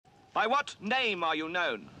By what name are you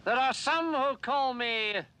known? There are some who call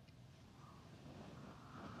me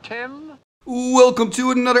Tim. Welcome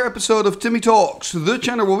to another episode of Timmy Talks, the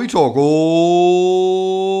channel where we talk old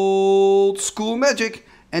school magic.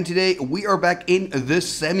 And today we are back in the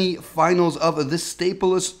semi-finals of the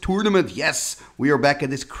Stapleless tournament. Yes, we are back at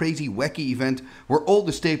this crazy wacky event where all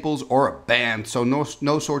the staples are banned. So no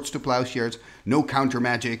swords to plowshares, no counter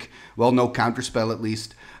magic, well, no counter spell at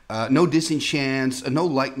least, no disenchants, no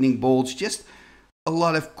lightning bolts, just a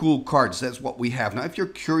lot of cool cards. That's what we have. Now, if you're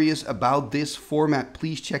curious about this format,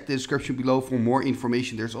 please check the description below for more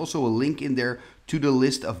information. There's also a link in there to the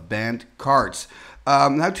list of banned cards.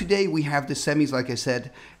 Now, today we have the semis, like I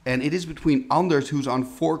said, and it is between Anders, who's on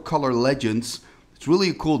 4-color Legends. It's really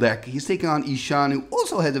a cool deck. He's taking on Ishaan, who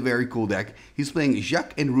also has a very cool deck. He's playing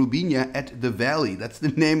Jacques and Rubinia at the Valley. That's the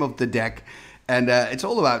name of the deck. And it's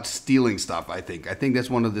all about stealing stuff, I think. I think that's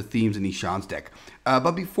one of the themes in Ishaan's deck.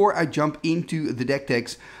 But before I jump into the deck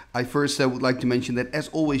techs, I first would like to mention that, as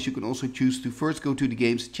always, you can also choose to first go to the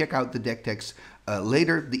games, check out the deck techs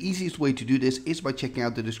later. The easiest way to do this is by checking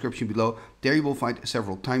out the description below. There you will find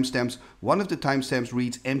several timestamps. One of the timestamps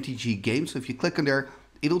reads MTG Games. So if you click on there,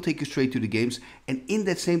 it'll take you straight to the games. And in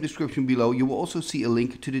that same description below, you will also see a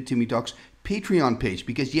link to the Timmy Talks Patreon page.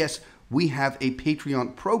 Because yes, we have a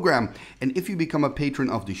Patreon program, and if you become a patron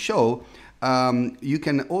of the show, you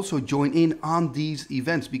can also join in on these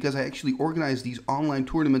events, because I actually organize these online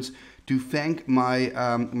tournaments to thank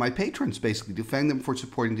my patrons, basically, to thank them for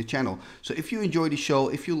supporting the channel. So if you enjoy the show,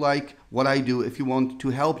 if you like what I do, if you want to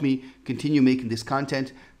help me continue making this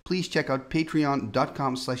content, please check out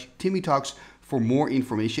patreon.com/TimmyTalks for more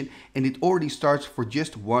information, and it already starts for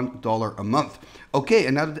just $1 a month. Okay,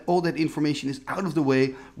 and now that all that information is out of the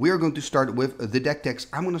way, we are going to start with the deck techs.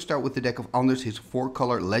 I'm going to start with the deck of Anders, his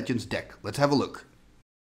 4-color Legends deck. Let's have a look.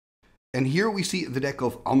 And here we see the deck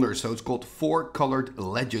of Anders, so it's called 4-colored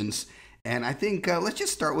Legends. And I think let's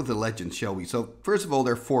just start with the Legends, shall we? So first of all,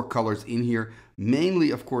 there are 4 colors in here, mainly,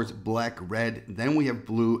 of course, black, red, then we have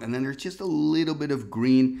blue, and then there's just a little bit of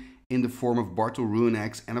green in the form of Bartle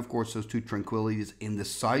Runex, and of course those 2 Tranquilities in the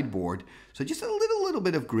sideboard. So just a little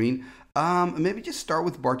bit of green. Maybe just start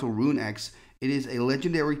with Bartle Runex. It is a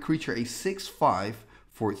legendary creature, a 6/5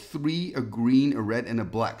 for 3, a green, a red, and a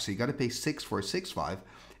black. So you got to pay 6 for a 6/5.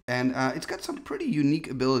 And it's got some pretty unique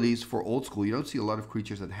abilities for old school. You don't see a lot of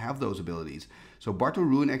creatures that have those abilities. So Bartle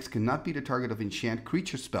Runex cannot be the target of enchant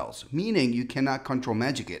creature spells, meaning you cannot control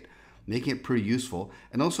magic it, making it pretty useful.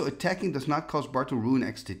 And also, attacking does not cause Bartle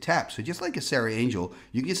Runex to tap. So just like a Sarah Angel,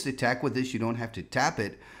 you can just attack with this, you don't have to tap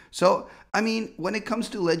it. So, I mean, when it comes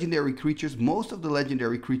to legendary creatures, most of the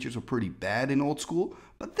legendary creatures are pretty bad in old school,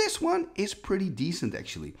 but this one is pretty decent,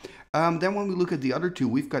 actually. Then when we look at the other 2,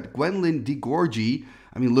 we've got Gwendolyn DeGorgi.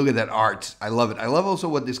 I mean, look at that art. I love it. I love also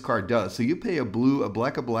what this card does. So you pay a blue, a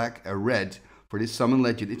black, a red for this summon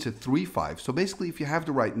legend. It's a 3/5. So basically, if you have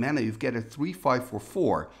the right mana, you get a 3/5 for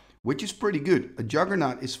 4. Which is pretty good. A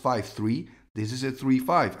Juggernaut is 5/3. This is a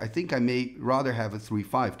 3/5. I think I may rather have a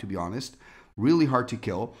 3/5, to be honest. Really hard to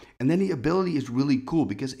kill. And then the ability is really cool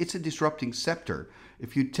because it's a Disrupting Scepter.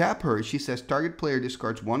 If you tap her, she says target player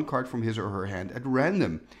discards 1 card from his or her hand at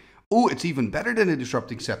random. Oh, it's even better than a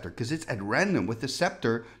Disrupting Scepter because it's at random. With the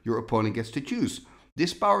Scepter, your opponent gets to choose.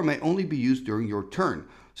 This power may only be used during your turn.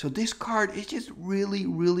 So this card is just really,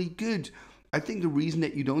 really good. I think the reason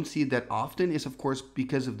that you don't see it that often is, of course,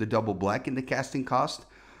 because of the double black in the casting cost,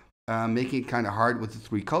 making it kind of hard with the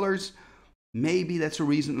 3 colors. Maybe that's a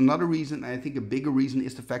reason. Another reason, I think a bigger reason,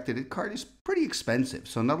 is the fact that the card is pretty expensive.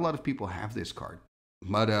 So not a lot of people have this card.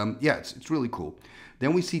 But yeah, it's really cool.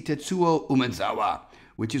 Then we see Tetsuo Umezawa,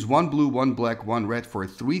 which is 1 blue, 1 black, 1 red for a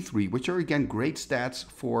 3/3, which are again great stats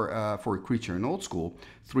for a creature in old school.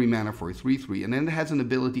 3 mana for a 3/3, and then it has an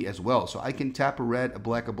ability as well. So I can tap a red, a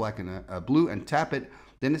black, and a blue, and tap it.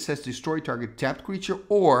 Then it says destroy target tapped creature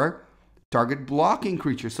or target blocking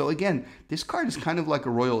creature. So again, this card is kind of like a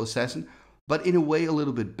Royal Assassin, but in a way a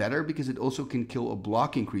little bit better because it also can kill a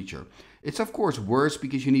blocking creature. It's of course worse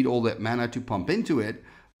because you need all that mana to pump into it.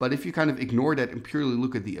 But if you kind of ignore that and purely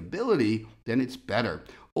look at the ability, then it's better.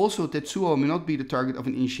 Also, Tetsuo may not be the target of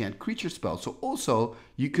an enchant creature spell. So also,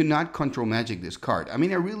 you cannot control magic this card. I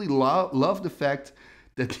mean, I really love the fact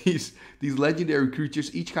that these legendary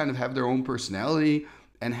creatures each kind of have their own personality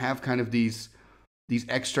and have kind of these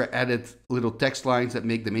extra added little text lines that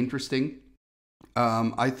make them interesting.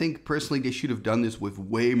 I think personally they should have done this with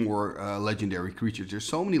way more legendary creatures. There's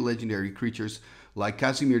so many legendary creatures like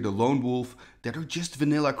Casimir the Lone Wolf that are just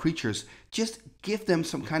vanilla creatures. Just give them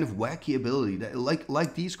some kind of wacky ability, that,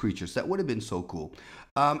 like these creatures. That would have been so cool.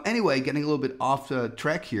 Anyway, getting a little bit off the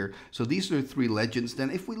track here. So these are the 3 legends. Then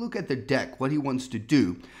if we look at the deck, what he wants to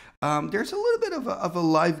do, there's a little bit of a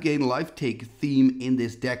life gain, life take theme in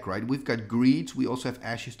this deck, right? We've got Greeds, we also have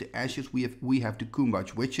Ashes to Ashes, we have the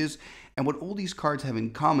Kumbach Witches, and what all these cards have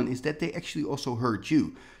in common is that they actually also hurt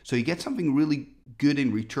you. So you get something really good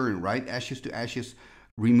in return, right? Ashes to Ashes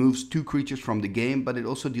removes 2 creatures from the game, but it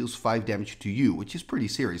also deals 5 damage to you, which is pretty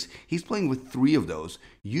serious. He's playing with 3 of those.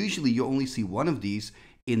 Usually you only see 1 of these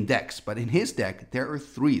in decks, but in his deck there are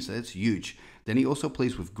 3, so that's huge. Then he also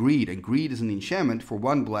plays with Greed, and Greed is an enchantment for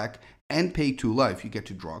 1 black and pay 2 life. You get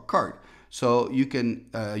to draw a card. So you can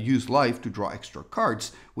use life to draw extra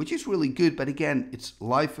cards, which is really good, but again, it's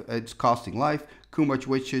life, it's costing life. Kumbach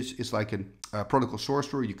Witches is like a protocol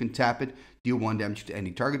sorcerer. You can tap it, deal 1 damage to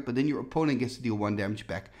any target, but then your opponent gets to deal 1 damage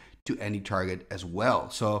back to any target as well.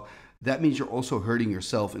 So that means you're also hurting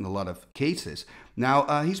yourself in a lot of cases.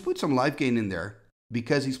 Now, he's put some life gain in there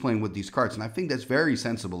because he's playing with these cards, and I think that's very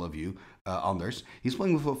sensible of you, Anders. He's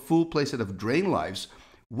playing with a full playset of Drain Lives,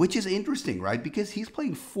 which is interesting, right? Because he's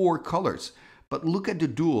playing 4 colors. But look at the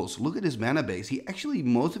duels, look at his mana base. He actually,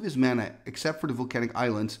 most of his mana, except for the Volcanic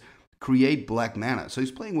Islands, create black mana. So he's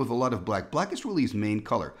playing with a lot of black. Black is really his main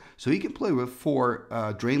color. So he can play with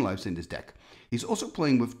 4 Drain Lives in this deck. He's also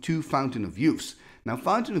playing with 2 Fountain of Youths. Now,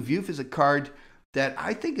 Fountain of Youth is a card that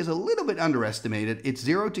I think is a little bit underestimated. It's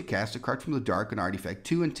 0 to cast, a card from the dark, an artifact,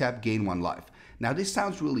 2 and tap, gain 1 life. Now, this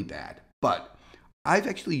sounds really bad, but I've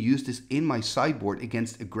actually used this in my sideboard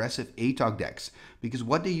against aggressive ATOG decks, because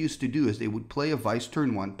what they used to do is they would play a Vice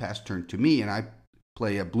turn 1, pass turn to me, and I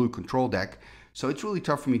play a blue control deck, so it's really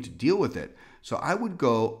tough for me to deal with it. So I would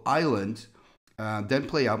go Island, then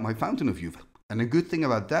play out my Fountain of Youth. And the good thing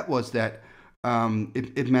about that was that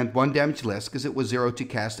it meant 1 damage less because it was 0 to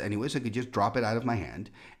cast anyway, so I could just drop it out of my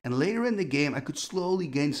hand. And later in the game, I could slowly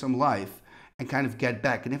gain some life and kind of get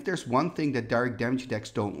back. And if there's one thing that direct damage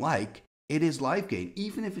decks don't like, it is life gain,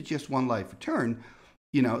 even if it's just 1 life a turn,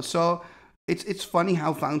 you know. So it's funny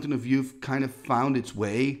how Fountain of Youth kind of found its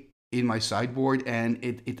way in my sideboard, and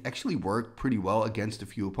it actually worked pretty well against a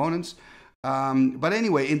few opponents. But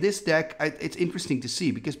anyway, in this deck, it's interesting to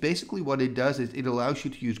see, because basically what it does is it allows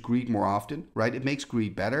you to use Greed more often, right? It makes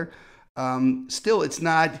Greed better. Still, it's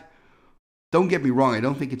not, don't get me wrong, I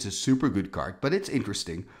don't think it's a super good card, but it's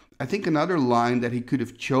interesting. I think another line that he could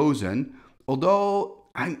have chosen, although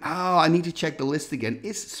I need to check the list again.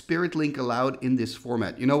 Is Spirit Link allowed in this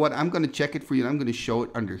format? You know what? I'm going to check it for you, and I'm going to show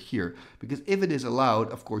it under here. Because if it is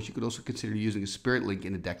allowed, of course, you could also consider using a Spirit Link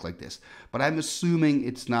in a deck like this. But I'm assuming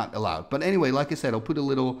it's not allowed. But anyway, like I said, I'll put a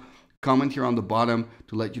little comment here on the bottom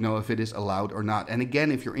to let you know if it is allowed or not. And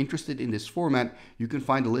again, if you're interested in this format, you can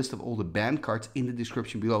find a list of all the banned cards in the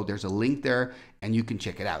description below. There's a link there, and you can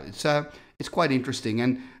check it out. It's quite interesting.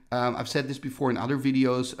 And I've said this before in other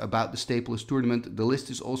videos about the Stapleless tournament. The list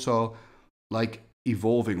is also like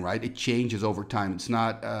evolving, right? It changes over time. It's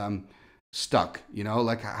not stuck, you know,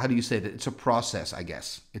 like, how do you say that? It's a process, I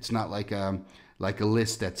guess. It's not like a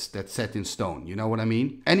list that's set in stone. You know what I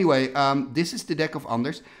mean? Anyway, this is the deck of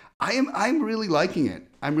Anders. I'm really liking it.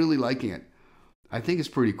 I'm really liking it. I think it's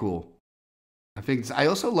pretty cool. I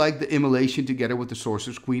also like the Immolation together with the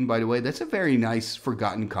Sorcerer's Queen, by the way. That's a very nice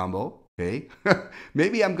Forgotten combo. Okay,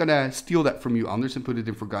 maybe I'm gonna steal that from you, Anders, and put it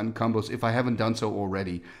in Forgotten Combos if I haven't done so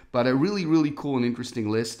already. But a really, really cool and interesting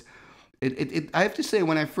list. I have to say,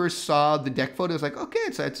 when I first saw the deck photo, I was like, okay,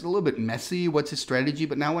 it's a little bit messy. What's his strategy?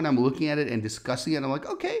 But now when I'm looking at it and discussing it, I'm like,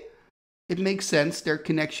 okay, it makes sense. There are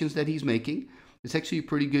connections that he's making. It's actually a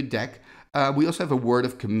pretty good deck. We also have a Word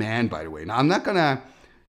of Command, by the way. Now, I'm not gonna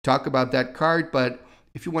talk about that card, but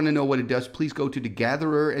if you want to know what it does, please go to the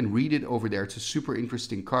Gatherer and read it over there. It's a super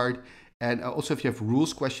interesting card. And also, if you have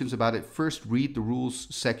rules questions about it, first read the rules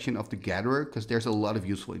section of the Gatherer, because there's a lot of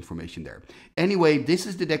useful information there. Anyway, this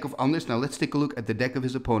is the deck of Anders. Now let's take a look at the deck of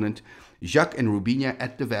his opponent, Jacques and Rubinia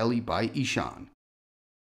at the Valley by Ishaan.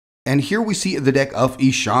 And here we see the deck of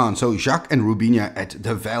Ishaan, so Jacques and Rubinia at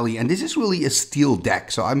the Valley, and this is really a steal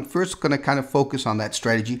deck, so I'm first going to kind of focus on that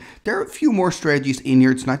strategy. There are a few more strategies in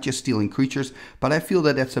here. It's not just stealing creatures, but I feel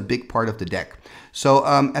that that's a big part of the deck. So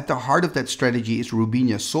at the heart of that strategy is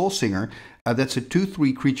Rubinia Soul Singer. That's a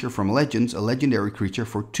 2/3 creature from Legends, a legendary creature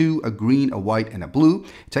for 2, a green, a white, and a blue.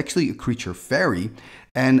 It's actually a creature fairy,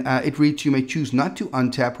 and it reads, you may choose not to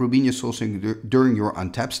untap Rubinia Soul Singer during your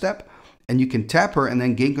untap step. And you can tap her and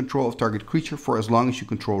then gain control of target creature for as long as you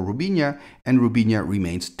control Rubinia, and Rubinia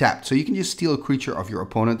remains tapped. So you can just steal a creature of your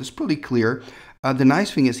opponent. It's pretty clear. The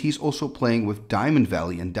nice thing is he's also playing with Diamond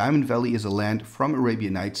Valley, and Diamond Valley is a land from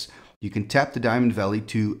Arabian Nights. You can tap the Diamond Valley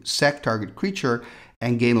to sack target creature,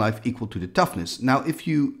 and gain life equal to the toughness. Now, if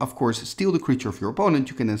you, of course, steal the creature of your opponent,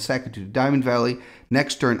 you can then sack it to the Diamond Valley.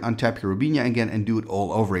 Next turn, untap your Rubinia again and do it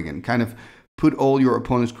all over again. Kind of put all your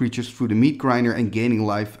opponent's creatures through the meat grinder and gaining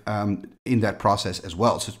life in that process as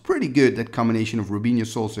well. So it's pretty good, that combination of Rubinia,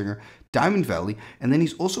 Soulsinger, Diamond Valley. And then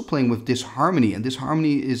he's also playing with Disharmony. And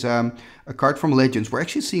Disharmony is a card from Legends. We're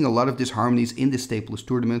actually seeing a lot of Disharmonies in the Stapleless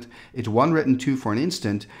tournament. It's 1 red and 2 for an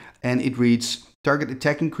instant. And it reads, target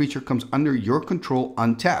attacking creature comes under your control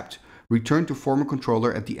untapped. Return to former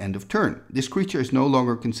controller at the end of turn. This creature is no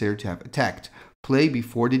longer considered to have attacked. Play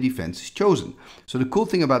before the defense is chosen. So the cool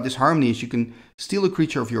thing about Disharmony is you can steal a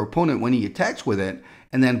creature of your opponent when he attacks with it,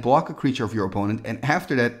 and then block a creature of your opponent, and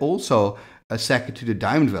after that also sack it to the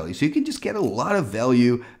Diamond Valley. So you can just get a lot of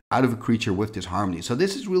value out of a creature with Disharmony. So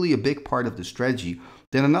this is really a big part of the strategy.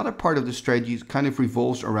 Then another part of the strategy kind of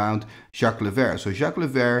revolves around Jacques Le Vert. So Jacques Le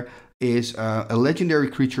Vert is a legendary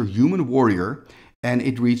creature, human warrior, and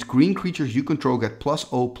it reads, green creatures you control get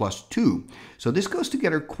 +0/+2. So this goes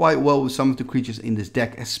together quite well with some of the creatures in this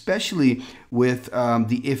deck, especially with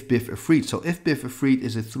the If Biff Ifrit. So If Biff Ifrit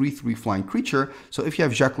is a 3/3 flying creature. So if you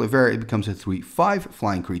have Jacques Le Vert, it becomes a 3/5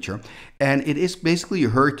 flying creature. And it is basically a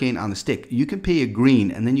hurricane on a stick. You can pay a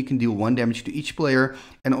green, and then you can deal 1 damage to each player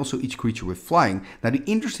and also each creature with flying. Now the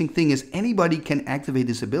interesting thing is anybody can activate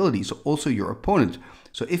this ability, so also your opponent.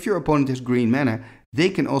 So if your opponent has green mana, they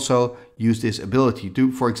can also use this ability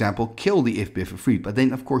to, for example, kill the If Biff Ifrit. But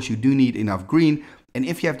then, of course, you do need enough green. And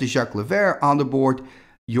if you have the Jacques Le Vert on the board,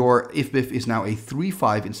 your If Biff is now a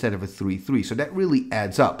 3/5 instead of a 3/3. So that really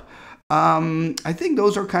adds up. I think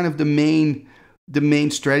those are kind of the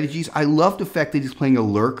main strategies. I love the fact that he's playing a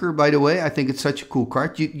Lurker, by the way. I think it's such a cool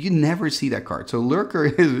card. You never see that card. So Lurker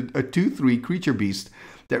is a 2/3 creature beast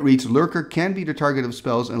that reads, Lurker can be the target of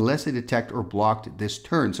spells unless it attacked or blocked this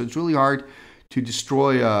turn. So it's really hard to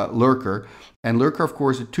destroy Lurker. And Lurker, of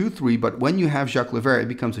course, a 2/3, but when you have Jacques Le Vert, it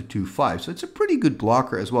becomes a 2/5. So it's a pretty good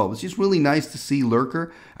blocker as well. It's just really nice to see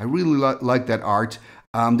Lurker. I really like that art.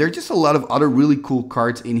 There are just a lot of other really cool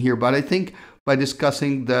cards in here, but I think by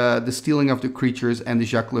discussing the stealing of the creatures and the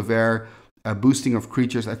Jacques Le Vert boosting of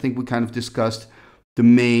creatures, I think we kind of discussed the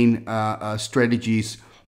main strategies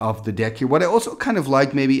of the deck here. What I also kind of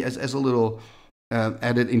like, maybe as a little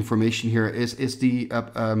added information here, is the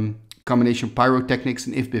combination Pyrotechnics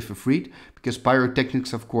and If Biff Ifrit, because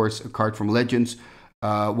Pyrotechnics, of course, a card from Legends,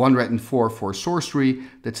 1 red and 4 for sorcery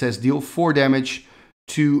that says deal 4 damage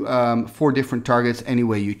to 4 different targets any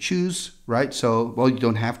way you choose, right? So, well, you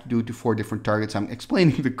don't have to do it to 4 different targets. I'm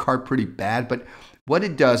explaining the card pretty bad, but what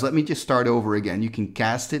it does, let me just start over again. You can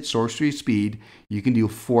cast it, sorcery speed, you can deal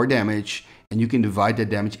 4 damage, and you can divide that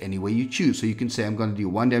damage any way you choose. So you can say, I'm going to deal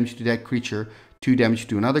 1 damage to that creature, 2 damage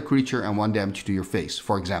to another creature, and 1 damage to your face,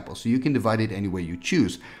 for example. So you can divide it any way you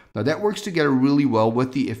choose. Now that works together really well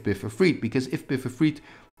with the If Biff Ifrit, because If Biff Ifrit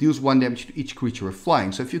deals 1 damage to each creature with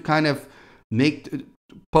flying. So if you kind of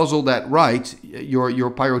puzzle that right, your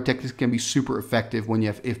Pyrotechnics can be super effective when you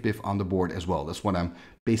have If Biff on the board as well. That's what I'm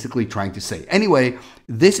basically trying to say. Anyway,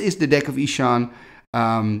 this is the deck of Ishaan.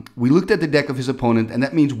 We looked at the deck of his opponent, and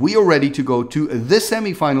that means we are ready to go to the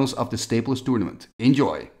semifinals of the Stapleless tournament.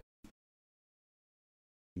 Enjoy!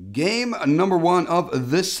 Game number 1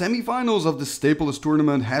 of the semifinals of the Stapleless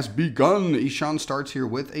tournament has begun. Ishaan starts here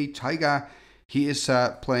with a Taiga. He is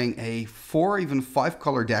playing a 4, even 5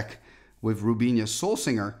 color deck with Rubinia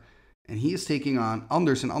Soulsinger, and he is taking on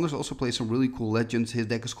Anders. And Anders also plays some really cool Legends. His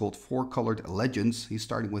deck is called 4 Colored Legends. He's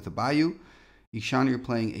starting with a Bayou. Ishaan here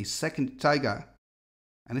playing a second Taiga.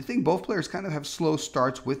 And I think both players kind of have slow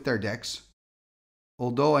starts with their decks.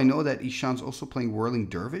 Although I know that Ishaan's also playing Whirling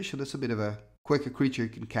Dervish, so that's a bit of a quicker creature you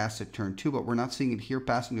can cast at turn 2, but we're not seeing it here,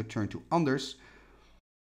 passing the turn to Anders,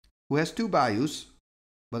 who has 2 Bayous,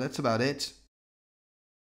 but that's about it.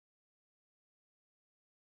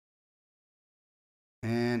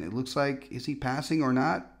 And it looks like, is he passing or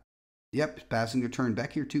not? Yep, passing the turn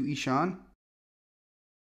back here to Ishaan.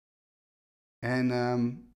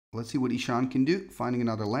 And let's see what Ishaan can do. Finding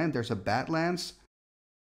another land. There's a Badlands.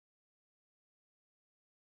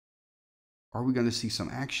 Are we going to see some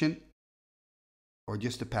action? Or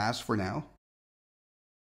just a pass for now?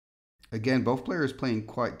 Again, both players playing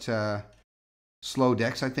quite slow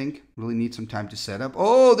decks, I think. Really need some time to set up.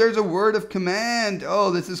 Oh, there's a Word of Command. Oh,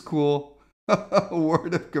 this is cool.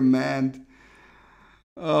 Word of Command.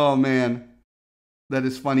 Oh, man. That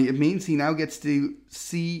is funny. It means he now gets to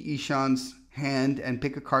see Ishaan's hand and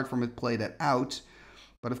pick a card from it, play that out.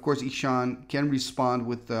 But of course, Ishaan can respond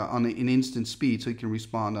with on an instant speed, so he can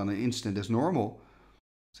respond on an instant as normal.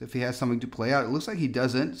 So if he has something to play out, it looks like he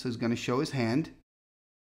doesn't, so he's going to show his hand.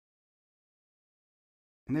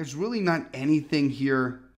 And there's really not anything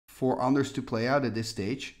here for Anders to play out at this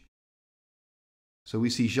stage. So we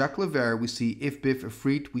see Jacques Le Vert, we see If Biff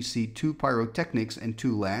Afriet, we see 2 Pyrotechnics and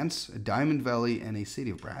 2 lands, a Diamond Valley and a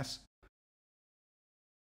City of Brass.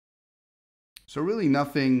 So really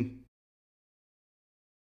nothing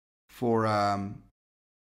for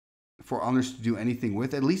Anders to do anything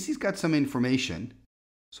with. At least he's got some information.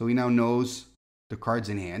 So he now knows the cards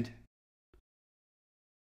in hand.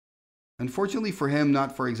 Unfortunately for him,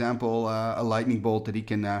 not, for example, a lightning bolt that he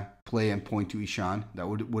can play and point to Ishaan. That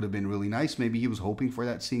would have been really nice. Maybe he was hoping for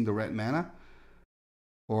that, seeing the red mana.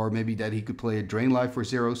 Or maybe that he could play a Drain Life for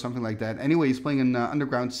 0, something like that. Anyway, he's playing an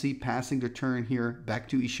Underground Sea, passing the turn here back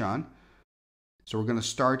to Ishaan. So we're going to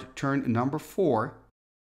start turn number 4.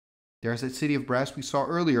 There's that City of Brass we saw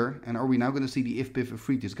earlier. And are we now going to see the If Biff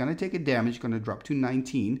Afriet? It's going to take a damage, going to drop to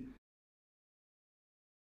 19.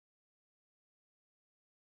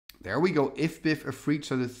 There we go, If Biff Afriet,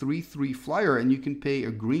 so the 3/3 flyer, and you can pay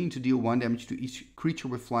a green to deal 1 damage to each creature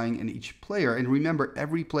with flying and each player. And remember,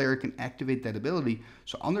 every player can activate that ability,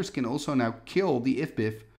 so Anders can also now kill the If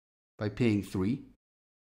Biff by paying 3.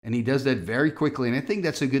 And he does that very quickly, and I think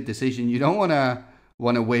that's a good decision. You don't want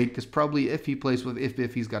to wait, because probably if he plays with If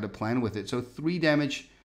Biff, he's got a plan with it. So 3 damage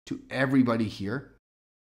to everybody here.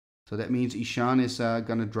 So that means Ishaan is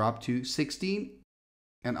going to drop to 16.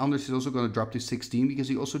 And Anders is also going to drop to 16 because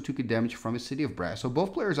he also took a damage from his City of Brass. So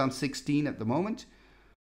both players on 16 at the moment.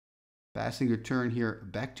 Passing the turn here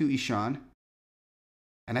back to Ishaan.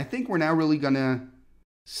 And I think we're now really going to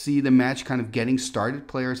see the match kind of getting started.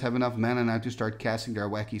 Players have enough mana now to start casting their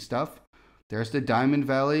wacky stuff. There's the Diamond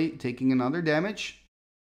Valley taking another damage.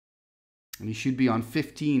 And he should be on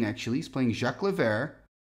 15 actually. He's playing Jacques Le Vert.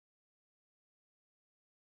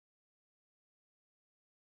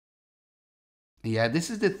 Yeah, this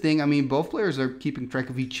is the thing. I mean, both players are keeping track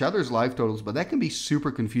of each other's life totals, but that can be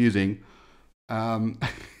super confusing.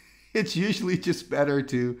 It's usually just better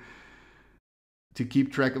to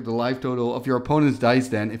keep track of the life total of your opponent's dice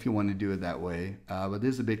then, if you want to do it that way. But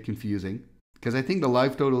this is a bit confusing, because I think the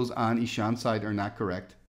life totals on Ishaan's side are not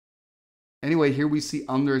correct. Anyway, here we see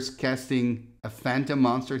Anders casting a Phantom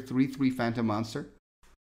Monster, 3/3 Phantom Monster.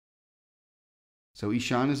 So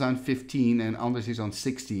Ishaan is on 15 and Anders is on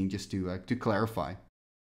 16, just to clarify.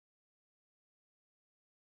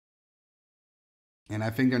 And I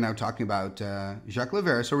think they're now talking about Jacques Le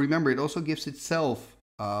Vert. So remember, it also gives itself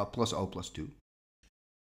 +0/+2.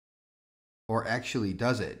 Or actually,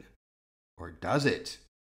 does it? Or does it?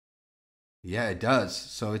 Yeah, it does.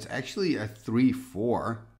 So it's actually a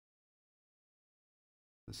 3/4.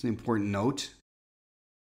 That's an important note.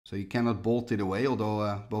 So you cannot bolt it away,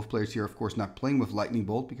 although both players here, of course, not playing with Lightning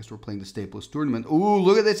Bolt because we're playing the Stapleless tournament. Ooh,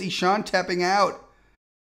 look at this, Ishaan tapping out.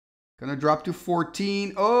 Gonna drop to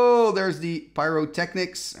 14. Oh, there's the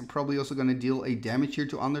Pyrotechnics. I'm probably also gonna deal a damage here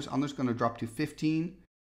to Anders. Anders gonna drop to 15.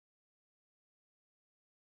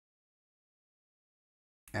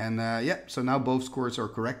 And yeah, so now both scores are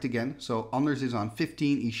correct again. So Anders is on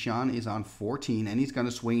 15, Ishaan is on 14, and he's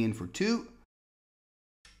gonna swing in for 2.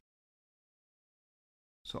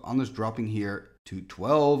 So Anders dropping here to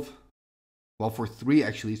 12. Well, for 3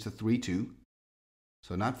 actually, it's a 3/2.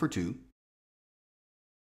 So not for 2.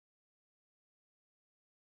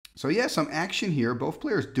 So yeah, some action here. Both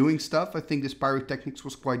players doing stuff. I think this Pyrotechnics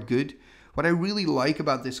was quite good. What I really like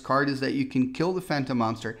about this card is that you can kill the Phantom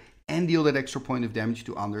Monster and deal that extra point of damage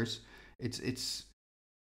to Anders. It's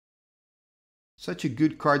such a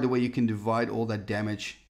good card the way you can divide all that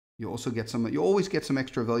damage. You always get some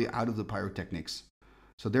extra value out of the Pyrotechnics.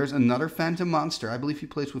 So there's another Phantom Monster. I believe he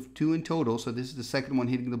plays with 2 in total. So this is the second one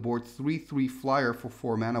hitting the board. 3/3 flyer for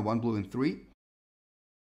 4 mana, 1 blue and 3.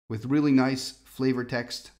 With really nice flavor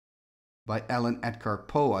text by Alan Edgar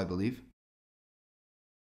Poe, I believe.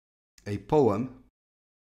 A poem.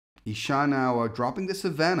 Ishaan now dropping the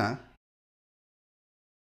Savannah.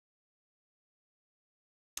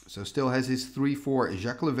 So still has his 3/4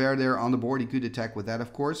 Jacques Le Vert there on the board. He could attack with that,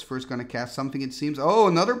 of course. First going to cast something, it seems. Oh,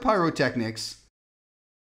 another Pyrotechnics.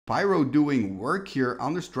 Pyro doing work here.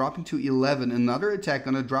 Anders dropping to 11. Another attack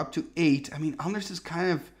going to drop to 8. I mean, Anders is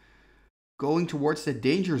kind of going towards the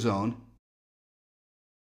danger zone.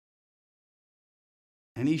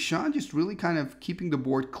 And Ishaan just really kind of keeping the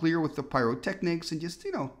board clear with the Pyrotechnics and just,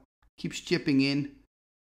 keeps chipping in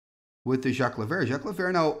with the Jacques Le Vert. Jacques Le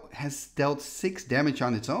Vert now has dealt 6 damage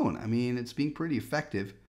on its own. I mean, it's being pretty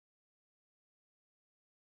effective.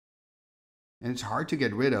 And it's hard to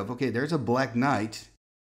get rid of. Okay, there's a Black Knight.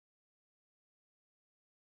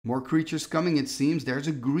 More creatures coming, it seems. There's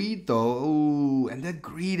a Greed, though. Oh, and that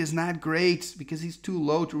Greed is not great because he's too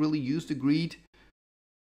low to really use the Greed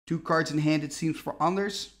 2 cards in hand, it seems, for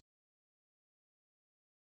Anders.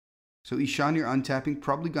 So Ishaan, you're untapping.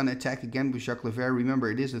 Probably going to attack again with Jacques Le Vert.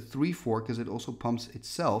 Remember, it is a 3-4 because it also pumps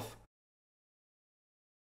itself.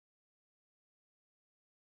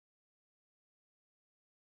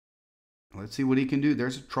 Let's see what he can do.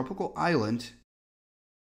 There's a tropical island.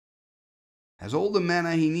 Has all the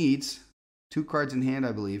mana he needs. 2 cards in hand,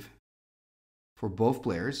 I believe, for both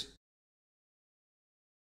players.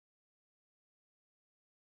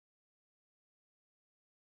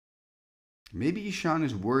 Maybe Ishaan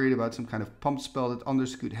is worried about some kind of pump spell that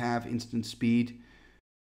Anders could have, instant speed,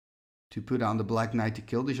 to put on the Black Knight to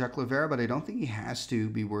kill the Jacques Le Vert, but I don't think he has to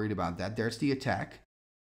be worried about that. There's the attack.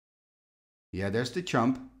 Yeah, there's the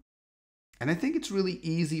chump. And I think it's really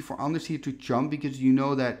easy for Anders here to chump because you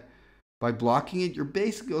know that by blocking it, you're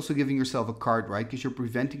basically also giving yourself a card, right? Because you're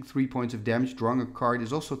preventing 3 points of damage. Drawing a card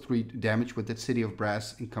is also 3 damage with that City of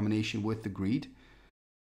Brass in combination with the Greed.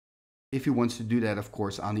 If he wants to do that, of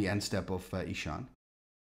course, on the end step of Ishaan.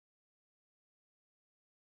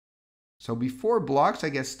 So before blocks, I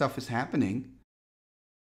guess stuff is happening.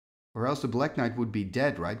 Or else the Black Knight would be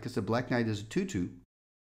dead, right? Because the Black Knight is a 2-2.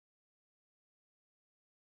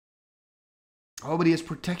 Oh, but he has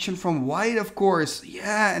protection from white, of course.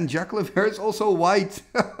 Yeah, and Jacques Le Vert is also white.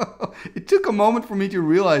 It took a moment for me to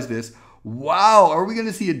realize this. Wow, are we going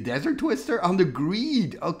to see a Desert Twister on the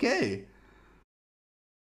Greed? Okay.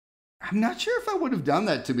 I'm not sure if I would have done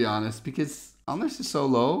that, to be honest, because Anders is so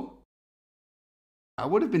low. I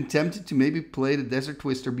would have been tempted to maybe play the Desert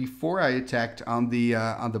Twister before I attacked on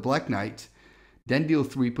the Black Knight. Then deal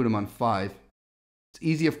 3, put him on 5. It's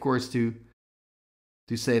easy, of course, to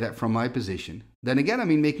say that from my position. Then again, I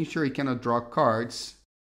mean, making sure he cannot draw cards.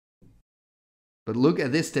 But look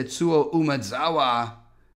at this Tetsuo Umezawa.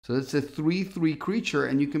 So it's a 3/3 creature,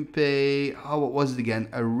 and you can pay, oh, what was it again?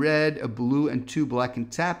 A red, a blue, and 2 black,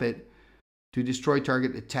 and tap it to destroy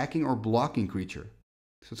target attacking or blocking creature.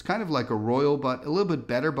 So it's kind of like a royal, but a little bit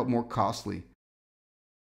better, but more costly.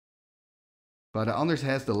 But Anders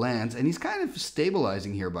has the lands, and he's kind of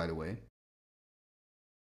stabilizing here, by the way.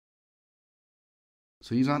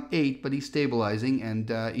 So he's on 8, but he's stabilizing, and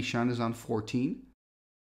Ishaan is on 14.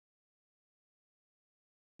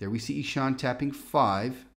 There we see Ishaan tapping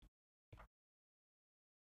 5.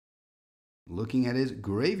 Looking at his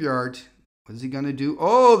graveyard. What is he going to do?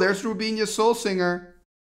 Oh, there's Rubinia Soul Singer.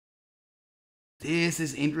 This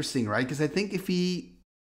is interesting, right? Because I think if he...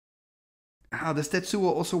 does Tetsuo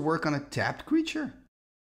also work on a tapped creature?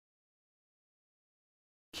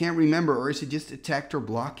 Can't remember. Or is it just attacked or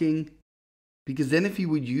blocking? Because then if he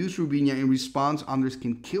would use Rubinia in response, Anders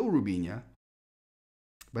can kill Rubinia.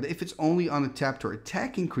 But if it's only on a tapped or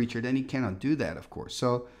attacking creature, then he cannot do that, of course.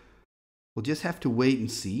 So we'll just have to wait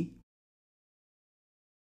and see.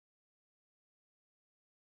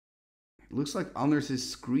 It looks like Anders'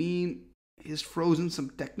 screen is frozen,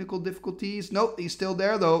 some technical difficulties. Nope, he's still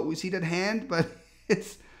there though. We see that hand, but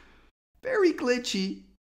it's very glitchy.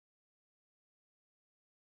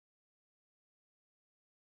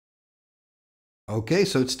 Okay,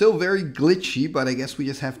 so it's still very glitchy, but I guess we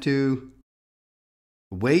just have to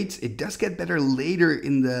wait. It does get better later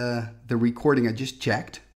in the recording. I just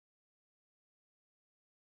checked.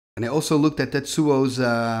 And I also looked at Tetsuo's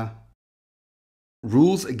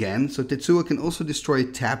rules again. So Tetsuo can also destroy a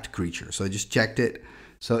tapped creature. So I just checked it.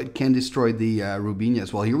 So it can destroy the Rubinia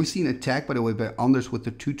as well. Here we see an attack, by the way, by Anders with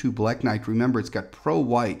the 2/2 Black Knight. Remember, it's got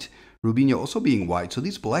pro-white. Rubinia also being white. So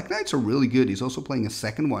these Black Knights are really good. He's also playing a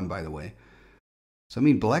second one, by the way. So, I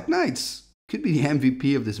mean, Black Knights could be the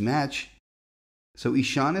MVP of this match. So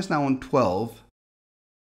Ishaan is now on 12.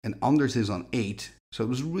 And Anders is on 8. So it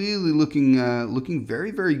was really looking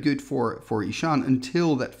very, very good for Ishaan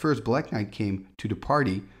until that first Black Knight came to the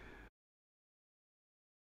party.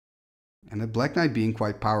 And that Black Knight being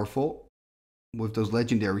quite powerful with those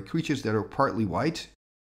legendary creatures that are partly white.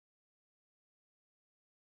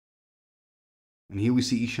 And here we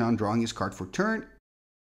see Ishaan drawing his card for turn.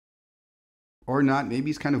 Or not, maybe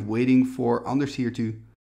he's kind of waiting for Anders here to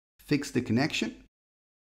fix the connection.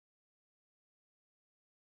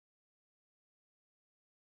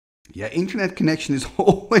 Yeah, internet connection is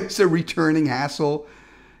always a returning hassle.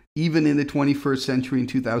 Even in the 21st century, in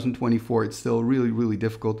 2024, it's still really, really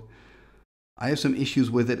difficult. I have some issues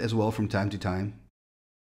with it as well from time to time.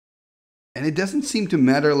 And it doesn't seem to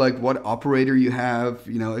matter like what operator you have,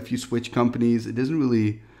 you know, if you switch companies, it doesn't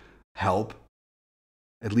really help.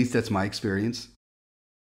 At least that's my experience.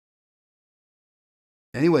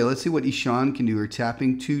 Anyway, let's see what Ishaan can do. We're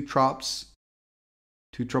tapping 2 trops.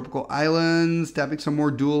 2 tropical islands, tapping some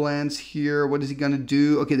more dual lands here. What is he going to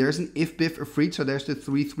do? Okay, there's an If Biff Afreet, so there's the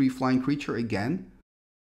 3/3 flying creature again.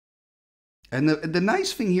 And the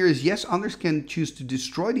nice thing here is, yes, Anders can choose to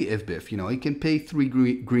destroy the if-biff. You know, he can pay 3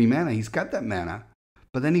 green mana. He's got that mana.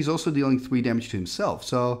 But then he's also dealing 3 damage to himself.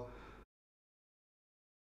 So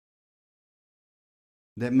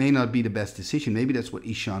that may not be the best decision. Maybe that's what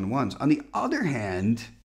Ishaan wants. On the other hand,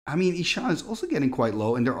 I mean, Ishaan is also getting quite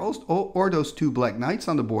low. And there are also, or those 2 Black Knights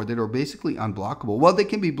on the board that are basically unblockable. Well, they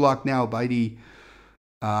can be blocked now by the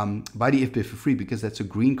if-biff for free, because that's a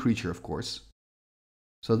green creature, of course.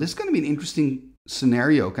 So this is going to be an interesting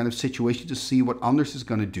scenario, kind of situation, to see what Anders is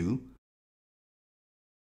going to do.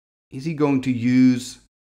 Is he going to use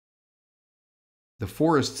the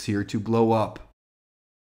forests here to blow up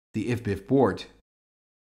the if-biff board?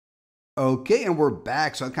 Okay, and we're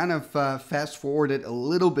back. So I kind of fast forwarded a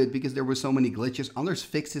little bit because there were so many glitches. Anders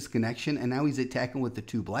fixed his connection, and now he's attacking with the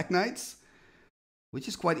 2 Black Knights, which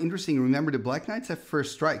is quite interesting. Remember, the Black Knights have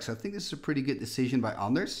first strike, so I think this is a pretty good decision by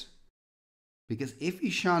Anders. Because if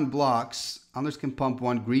Ishaan blocks, Anders can pump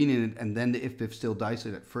 1 green in it, and then the if-biff still dies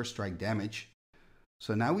at first strike damage.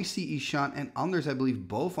 So now we see Ishaan and Anders, I believe,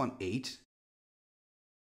 both on 8.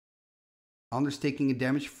 Anders taking a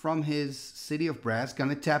damage from his City of Brass.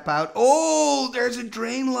 Gonna tap out. Oh, there's a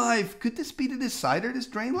Drain Life. Could this be the decider, this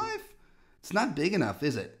Drain Life? It's not big enough,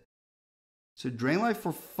 is it? So Drain Life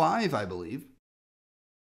for 5, I believe.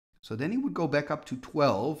 So then he would go back up to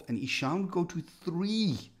 12, and Ishaan would go to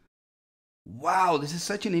 3. Wow, this is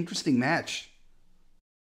such an interesting match.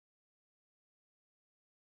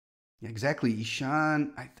 Yeah, exactly.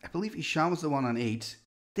 Ishaan, I believe Ishaan was the one on 8.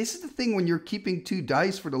 This is the thing when you're keeping 2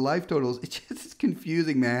 dice for the life totals. It's just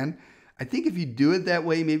confusing, man. I think if you do it that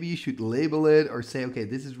way, maybe you should label it or say, okay,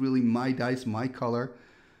 this is really my dice, my color.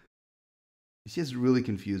 It's just really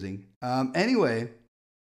confusing. Anyway,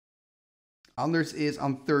 Anders is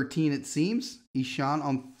on 13, it seems. Ishaan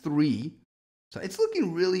on 3. So it's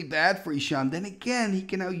looking really bad for Ishaan. Then again, he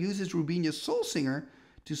can now use his Rubinia Soul Singer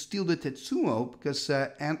to steal the Tetsuo because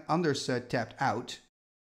Anders tapped out.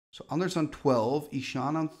 So Anders on 12,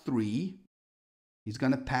 Ishaan on 3. He's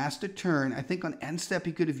going to pass the turn. I think on end step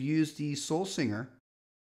he could have used the Soul Singer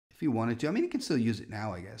if he wanted to. I mean, he can still use it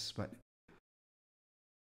now, I guess. But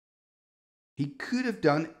he could have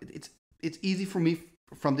done, it's easy for me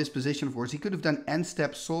from this position, of course. He could have done end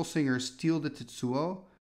step Soul Singer, steal the Tetsuo,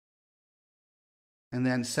 and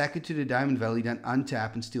then sack it to the Diamond Valley, then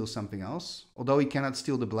untap and steal something else. Although he cannot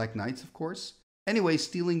steal the Black Knights, of course. Anyway,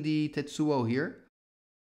 stealing the Tetsuo here.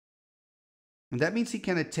 And that means he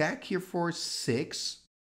can attack here for 6.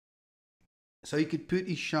 So he could put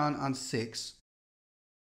Ishaan on 6.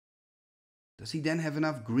 Does he then have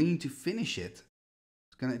enough green to finish it?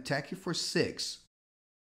 He's going to attack here for 6.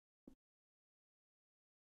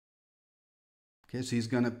 Okay, so he's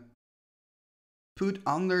going to put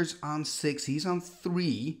Anders on 6. He's on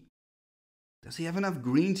 3. Does he have enough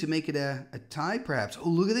green to make it a tie, perhaps? Oh,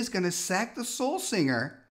 look at this. Going to sack the Soul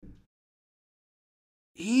Singer.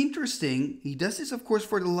 Interesting. He does this, of course,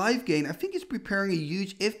 for the life gain. I think he's preparing a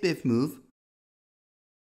huge if-biff move.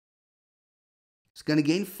 He's going to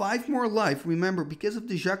gain 5 more life. Remember, because of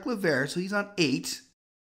the Jacques Le Vert, so he's on 8.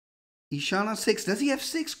 Ishaan on 6. Does he have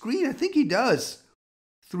 6 green? I think he does.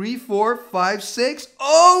 3, 4, 5, 6.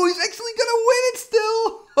 Oh, he's actually going to win it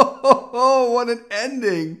still. Oh, what an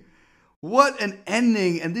ending. What an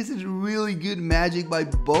ending. And this is really good magic by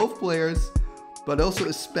both players, but also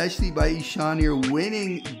especially by Ishaan here,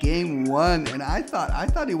 winning game 1. And I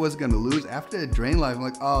thought he was going to lose after the Drain Life. I'm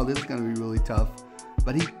like, oh, this is going to be really tough.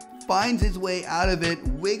 But he finds his way out of it,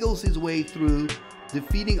 wiggles his way through,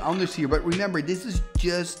 defeating Anders here. But remember, this is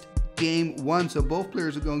just game 1, so both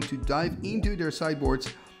players are going to dive into their sideboards,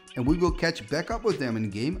 and we will catch back up with them in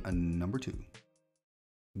game number 2.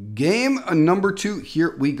 Game number 2,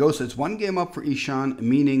 here we go. So it's 1 game up for Ishaan,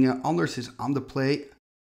 meaning Anders is on the play.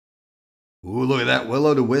 Ooh, look at that.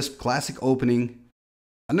 Will-O-the-Wisp, classic opening.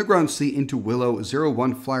 Underground Sea into Willow,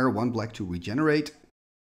 0/1 flyer, 1 black to regenerate.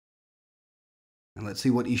 And let's see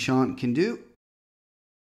what Ishaan can do.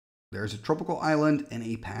 There's a tropical island and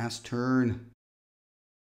a pass turn.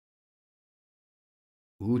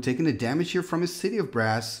 Ooh, taking the damage here from his City of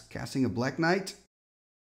Brass, casting a Black Knight.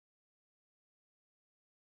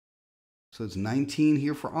 So it's 19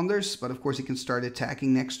 here for Anders, but of course he can start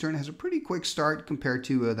attacking next turn. Has a pretty quick start compared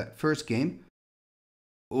to that first game.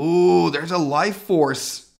 Ooh, there's a Life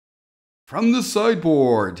Force from the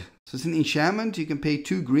sideboard. So it's an enchantment. You can pay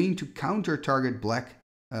 2 green to counter target black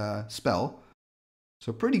spell.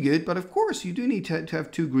 So pretty good, but of course you do need to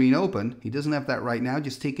have 2 green open. He doesn't have that right now,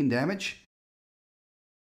 just taking damage.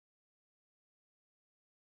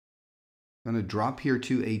 Gonna drop here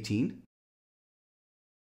to 18.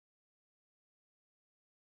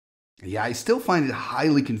 Yeah, I still find it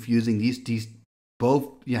highly confusing. These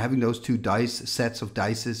both, having those two sets of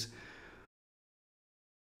dices.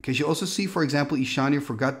 Because you also see, for example, Ishaan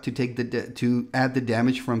forgot to take to add the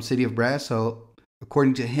damage from City of Brass. So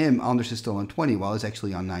according to him, Anders is still on 20 while he's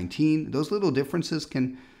actually on 19. Those little differences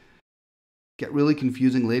can get really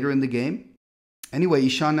confusing later in the game. Anyway,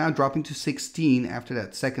 Ishaan now dropping to 16 after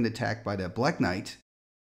that second attack by the Black Knight.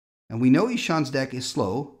 And we know Ishaan's deck is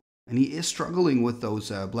slow, and he is struggling with those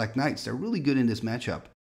Black Knights. They're really good in this matchup.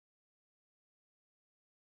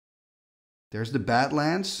 There's the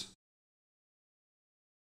Badlands.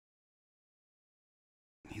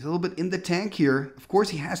 He's a little bit in the tank here. Of course,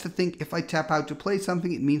 he has to think, if I tap out to play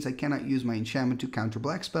something, it means I cannot use my enchantment to counter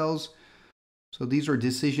black spells. So these are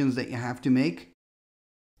decisions that you have to make.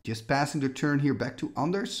 Just passing the turn here back to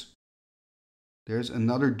Anders. There's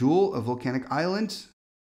another duel, a volcanic island.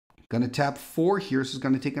 Gonna tap 4 here, so it's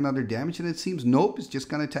gonna take another damage, and it seems nope, it's just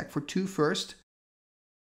gonna attack for 2 first.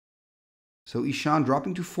 So Ishaan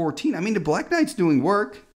dropping to 14. I mean, the Black Knight's doing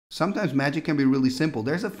work. Sometimes magic can be really simple.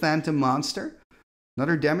 There's a Phantom Monster.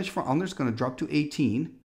 Another damage for Anders, going to drop to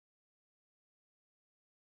 18.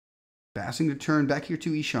 Passing the turn back here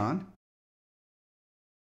to Ishaan.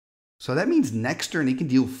 So that means next turn he can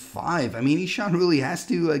deal 5. I mean, Ishaan really has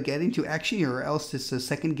to get into action here, or else this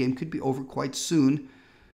second game could be over quite soon.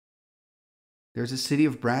 There's a City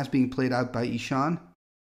of Brass being played out by Ishaan.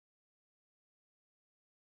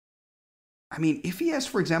 I mean, if he has,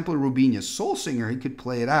 for example, Rubinia Soul Singer, he could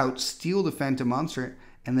play it out, steal the Phantom Monster,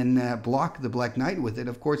 and then block the Black Knight with it.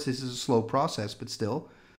 Of course, this is a slow process, but still.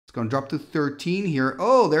 It's going to drop to 13 here.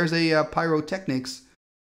 Oh, there's a Pyrotechnics.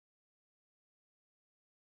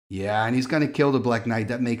 Yeah, and he's going to kill the Black Knight.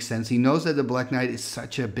 That makes sense. He knows that the Black Knight is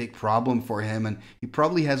such a big problem for him, and he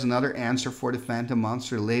probably has another answer for the Phantom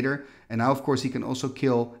Monster later. And now, of course, he can also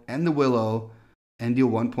kill and the Willow and deal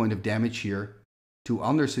 1 point of damage here to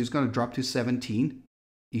Anders. So he's going to drop to 17.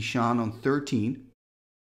 Ishaan on 13.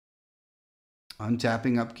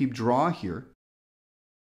 Untapping upkeep draw here.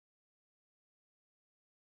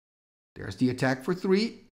 There's the attack for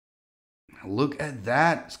 3. Look at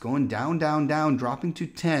that. It's going down, down, down, dropping to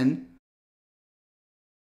 10.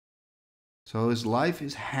 So his life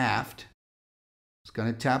is halved. It's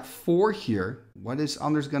going to tap 4 here. What is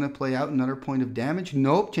Anders going to play out? Another point of damage?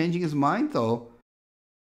 Nope, changing his mind though.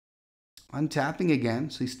 Untapping again,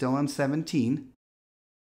 so he's still on 17.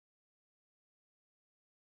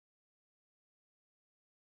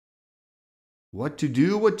 What to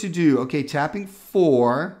do, what to do. Okay, tapping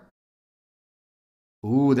 4.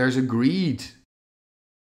 Ooh, there's a greed.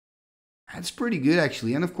 That's pretty good,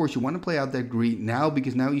 actually. And of course, you want to play out that greed now,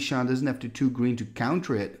 because now Ishaan doesn't have to 2 green to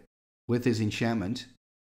counter it with his enchantment.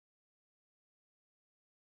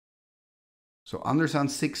 So Anders on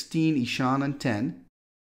 16, Ishaan on 10.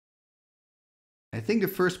 I think the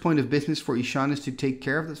first point of business for Ishaan is to take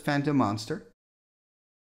care of this Phantom Monster.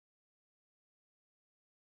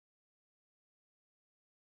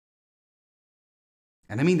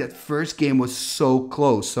 And I mean, that first game was so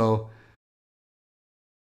close. So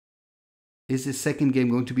is this second game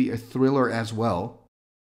going to be a thriller as well?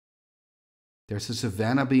 There's a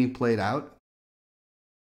Savannah being played out.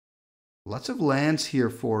 Lots of lands here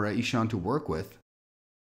for Ishaan to work with.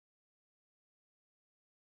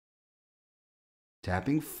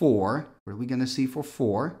 Tapping 4. What are we going to see for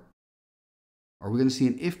 4? Are we going to see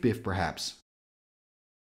an if-biff perhaps?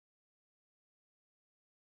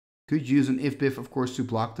 Could use an if-biff, of course, to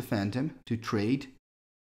block the Phantom, to trade.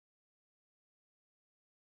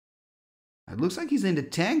 It looks like he's in the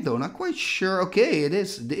tank, though. Not quite sure. Okay, it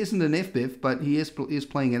is. It isn't an if-biff, but he is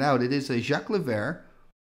playing it out. It is a Jacques Le Vert.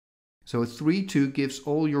 So a 3-2 gives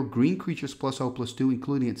all your green creatures +0/+2,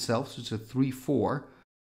 including itself. So it's a 3-4.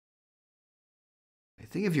 I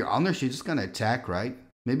think if you're Anders, you're just going to attack, right?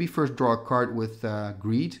 Maybe first draw a card with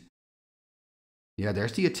greed. Yeah,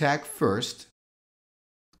 there's the attack first.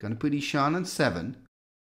 Going to put Ishaan on 7.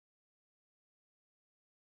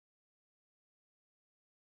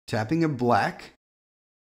 Tapping a black.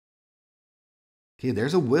 Okay,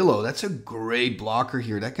 there's a Willow. That's a great blocker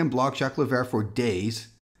here. That can block Jacques Le Vert for days.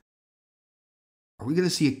 Are we going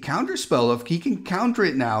to see a counter spell? If he can counter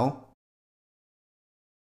it now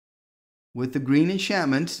with the green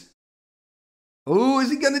enchantment. Oh, is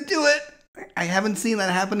he going to do it? I haven't seen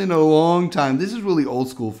that happen in a long time. This is really old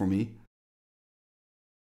school for me.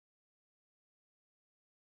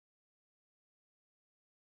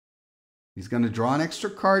 He's going to draw an extra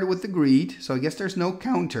card with the greed, so I guess there's no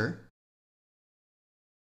counter.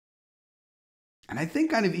 And I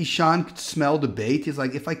think kind of Ishaan could smell the bait. He's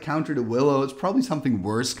like, if I counter the Willow, it's probably something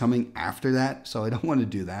worse coming after that, so I don't want to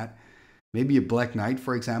do that. Maybe a Black Knight,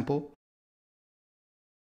 for example.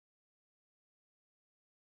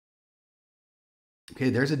 Okay,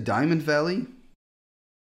 there's a Diamond Valley.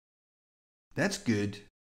 That's good.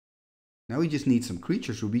 Now we just need some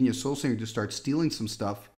creatures. Rubinia Soulsinger to start stealing some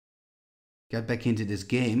stuff. Get back into this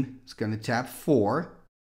game. It's going to tap 4.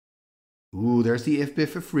 Ooh, there's the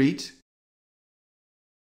If-Biff Efreet.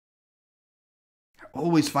 I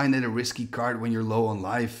always find that a risky card when you're low on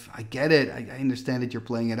life. I get it. I understand that you're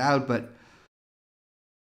playing it out, but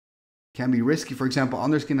can be risky. For example,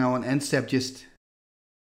 Anders can now on end step just...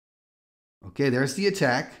 Okay, there's the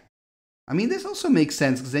attack. I mean, this also makes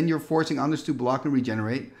sense because then you're forcing Anders to block and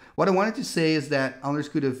regenerate. What I wanted to say is that Anders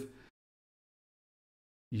could have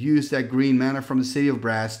used that green mana from the City of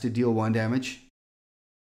Brass to deal 1 damage.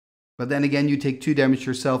 But then again, you take 2 damage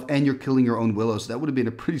yourself and you're killing your own Willow. So that would have been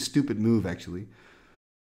a pretty stupid move, actually.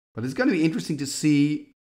 But it's going to be interesting to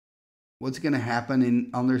see what's going to happen in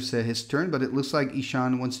Anders his turn. But it looks like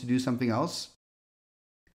Ishaan wants to do something else.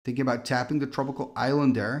 Thinking about tapping the Tropical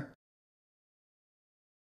Island there.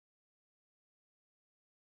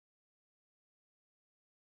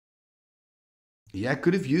 Yeah,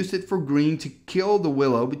 could have used it for green to kill the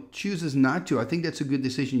Willow, but chooses not to. I think that's a good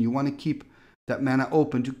decision. You want to keep that mana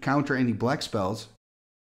open to counter any black spells.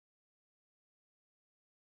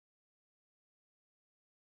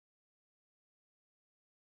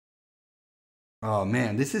 Oh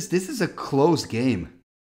man, this is a close game.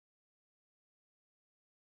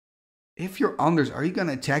 If you're Anders, are you going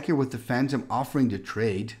to attack here with the Phantom offering the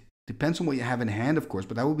trade? Depends on what you have in hand, of course,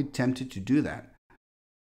 but I would be tempted to do that.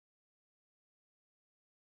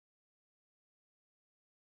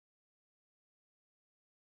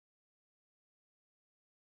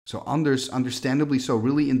 So Anders, understandably so,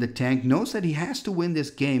 really in the tank, knows that he has to win this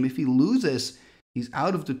game. If he loses, he's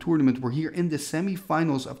out of the tournament. We're here in the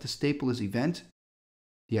semifinals of the Stapleless event.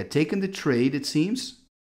 He had taken the trade, it seems.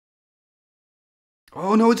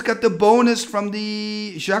 Oh no, it's got the bonus from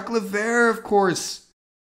the Jacques Le Vert, of course.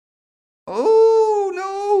 Oh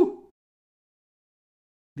no!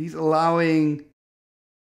 He's allowing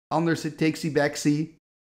Anders to take backsy.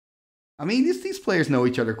 I mean, these players know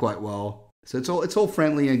each other quite well. So it's all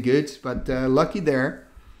friendly and good, but lucky there.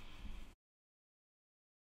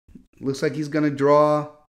 Looks like he's going to draw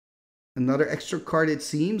another extra card, it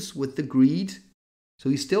seems, with the greed. So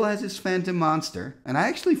he still has his Phantom Monster. And I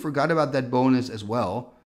actually forgot about that bonus as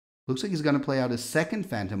well. Looks like he's going to play out a second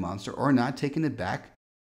Phantom Monster or not, taking it back.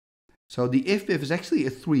 So the If-Biff is actually a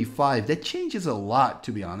 3-5. That changes a lot,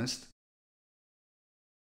 to be honest.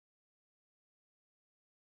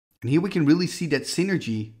 And here we can really see that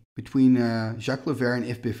synergy between Jacques Le Vert and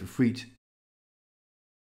If-Biff Efreet.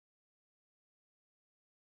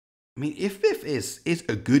 I mean, If-Biff is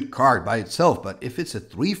a good card by itself, but if it's a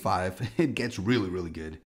 3-5, it gets really, really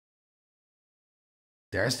good.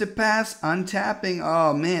 There's the pass, untapping.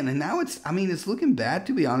 Oh man, and now it's looking bad,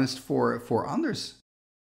 to be honest, for Anders.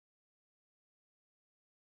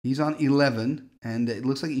 He's on 11, and it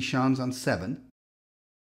looks like Ishaan's on 7.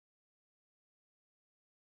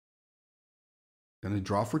 Gonna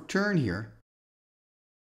draw for turn here.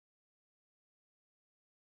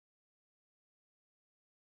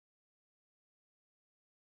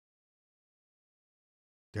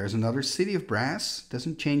 There's another City of Brass.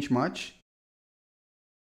 Doesn't change much.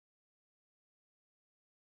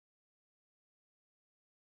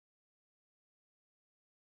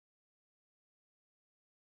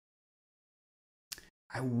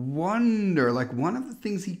 I wonder, like, one of the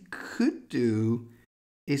things he could do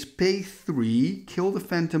is pay 3, kill the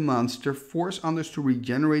Phantom Monster, force Anders to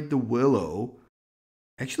regenerate the Willow.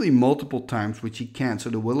 Actually multiple times, which he can't, so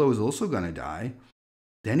the Willow is also going to die.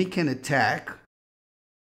 Then he can attack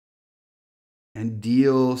and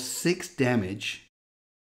deal 6 damage.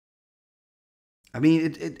 I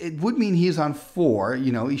mean, it would mean he's on 4.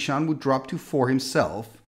 You know, Ishaan would drop to 4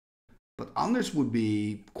 himself. But Anders would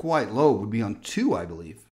be quite low, would be on 2, I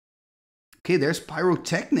believe. Okay, there's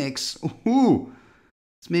Pyrotechnics. Ooh,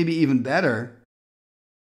 it's maybe even better.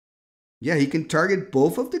 Yeah, he can target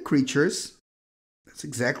both of the creatures. That's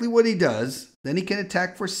exactly what he does. Then he can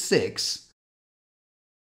attack for 6.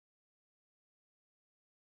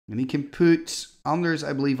 And he can put Anders,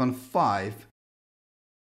 I believe, on 5.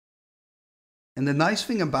 And the nice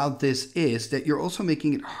thing about this is that you're also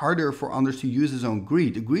making it harder for Anders to use his own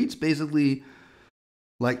greed. The greed's basically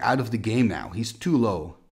like out of the game now. He's too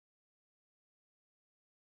low.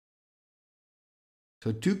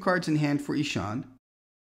 So 2 cards in hand for Ishaan.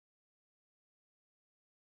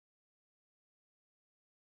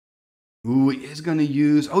 Ooh, he is going to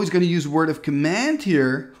use... Oh, he's going to use Word of Command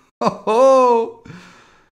here. Oh!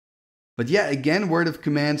 But But yeah, again, word of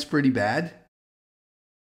command's pretty bad.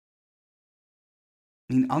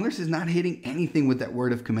 I mean, Anders is not hitting anything with that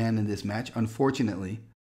word of command in this match, unfortunately.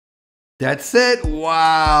 That's it.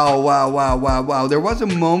 Wow. There was a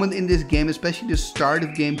moment in this game, especially the start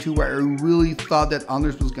of game 2, where I really thought that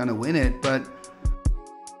Anders was going to win it. But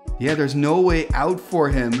yeah, there's no way out for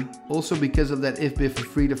him. Also because of that if biff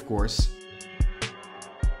freed, of course.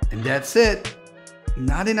 And that's it.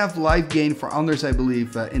 Not enough life gain for Anders, I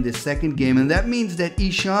believe, in the second game. And that means that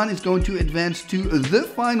Ishaan is going to advance to the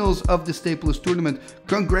finals of the Stapleless tournament.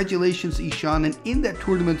 Congratulations, Ishaan. And in that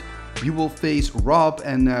tournament, you will face GRUB.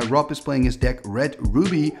 And GRUB is playing his deck Red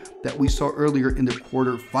Ruby that we saw earlier in the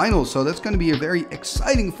quarterfinals. So that's going to be a very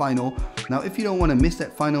exciting final. Now, if you don't want to miss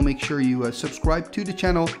that final, make sure you subscribe to the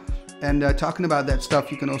channel. And talking about that stuff,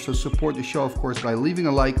 you can also support the show, of course, by leaving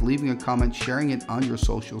a like, leaving a comment, sharing it on your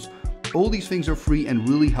socials. All these things are free and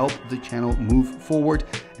really help the channel move forward.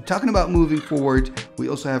 And talking about moving forward, we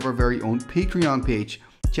also have our very own Patreon page.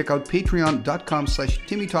 Check out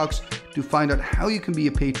patreon.com/TimmyTalks to find out how you can be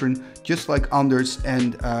a patron, just like Anders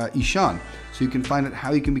and Ishaan. So you can find out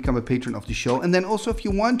how you can become a patron of the show. And then also if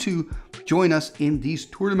you want to join us in these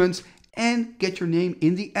tournaments and get your name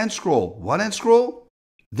in the end scroll. What end scroll?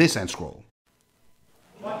 This end scroll.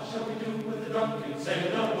 What shall we do with the drunken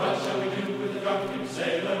sailor? What shall we do with the drunken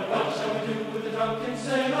sailor? What shall we do with the drunken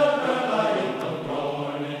sailor? Early in the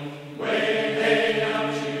morning, way hey and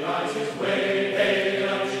up she rises, way hey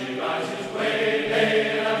and up she rises, way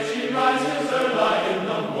hey and up she rises. Early in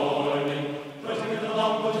the morning, putting in the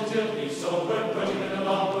longboat until he's sober, putting in the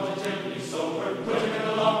longboat until he's sober, putting in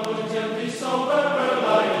the longboat until he's sober.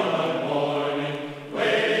 Early in the morning,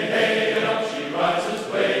 way hey and up she rises,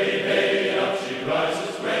 way hey and up she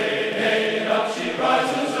rises, way hey and up she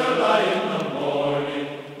rises. Early in the morning,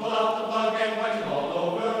 pull out the plug and wet him all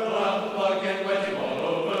over, pull out the plug and wet him all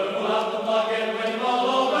over, pull out the plug and wet him all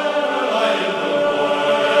over. Early in the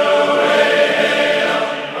morning, way hey and up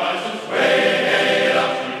she rises, way hey and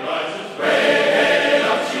up she rises, way hey and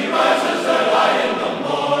up she rises. Early in the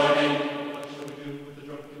morning. What shall we do with the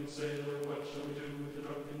drunken sailor? What shall we do with the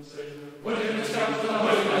drunken sailor? Put him in the scoundrel, put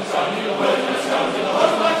him in the scoundrel, put him in the scoundrel, put him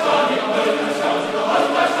in the scoundrel, put him in the scoundrel, put him in the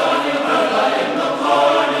scoundrel. Early in the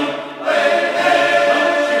morning, way hey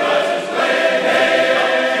up she rises, way hey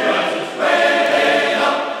up she rises, way hey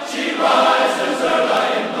up she rises. Early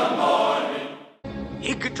in the morning.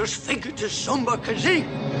 Icketus, ficketus, sumba, kazee.